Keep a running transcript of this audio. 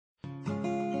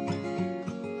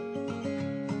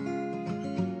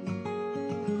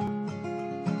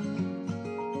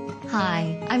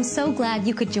Hi, I'm so glad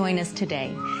you could join us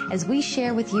today as we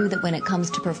share with you that when it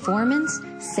comes to performance,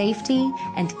 safety,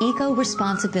 and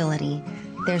eco-responsibility,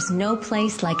 there's no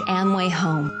place like Amway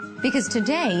Home. Because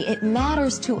today, it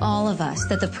matters to all of us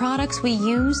that the products we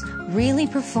use really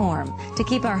perform to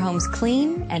keep our homes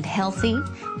clean and healthy,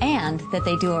 and that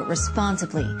they do it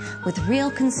responsibly with real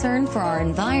concern for our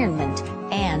environment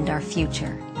and our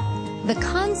future. The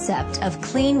concept of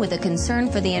clean with a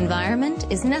concern for the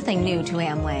environment is nothing new to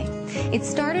Amway. It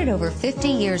started over 50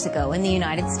 years ago in the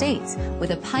United States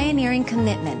with a pioneering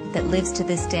commitment that lives to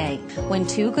this day when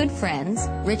two good friends,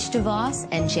 Rich DeVos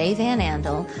and Jay Van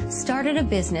Andel, started a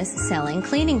business selling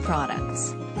cleaning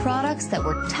products. Products that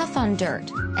were tough on dirt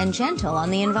and gentle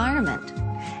on the environment.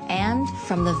 And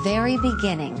from the very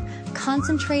beginning,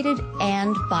 concentrated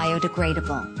and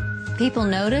biodegradable. People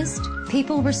noticed,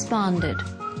 people responded.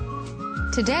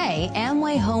 Today,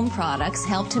 Amway Home products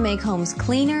help to make homes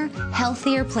cleaner,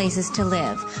 healthier places to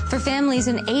live for families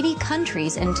in 80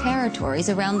 countries and territories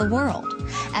around the world.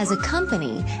 As a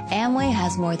company, Amway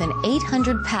has more than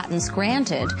 800 patents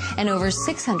granted and over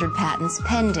 600 patents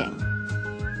pending.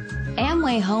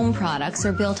 Amway Home products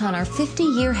are built on our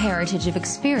 50-year heritage of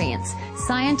experience,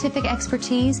 scientific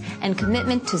expertise, and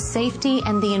commitment to safety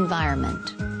and the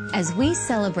environment. As we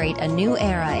celebrate a new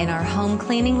era in our home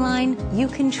cleaning line, you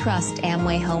can trust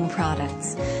Amway Home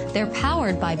products. They're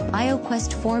powered by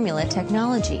BioQuest formula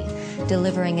technology,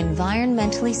 delivering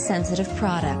environmentally sensitive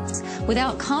products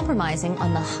without compromising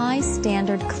on the high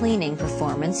standard cleaning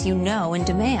performance you know and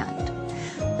demand.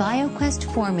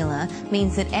 BioQuest formula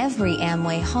means that every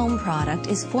Amway Home product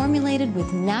is formulated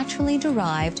with naturally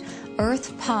derived,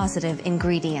 earth-positive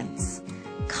ingredients.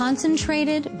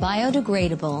 Concentrated,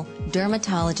 biodegradable,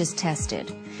 dermatologist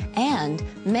tested. And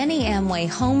many Amway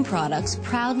Home products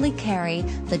proudly carry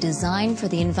the Design for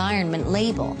the Environment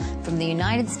label from the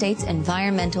United States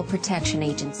Environmental Protection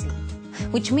Agency,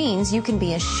 which means you can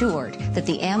be assured that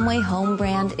the Amway Home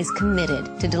brand is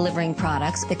committed to delivering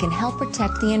products that can help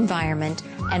protect the environment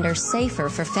and are safer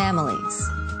for families.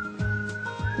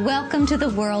 Welcome to the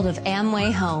world of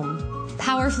Amway Home,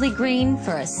 powerfully green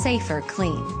for a safer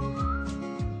clean.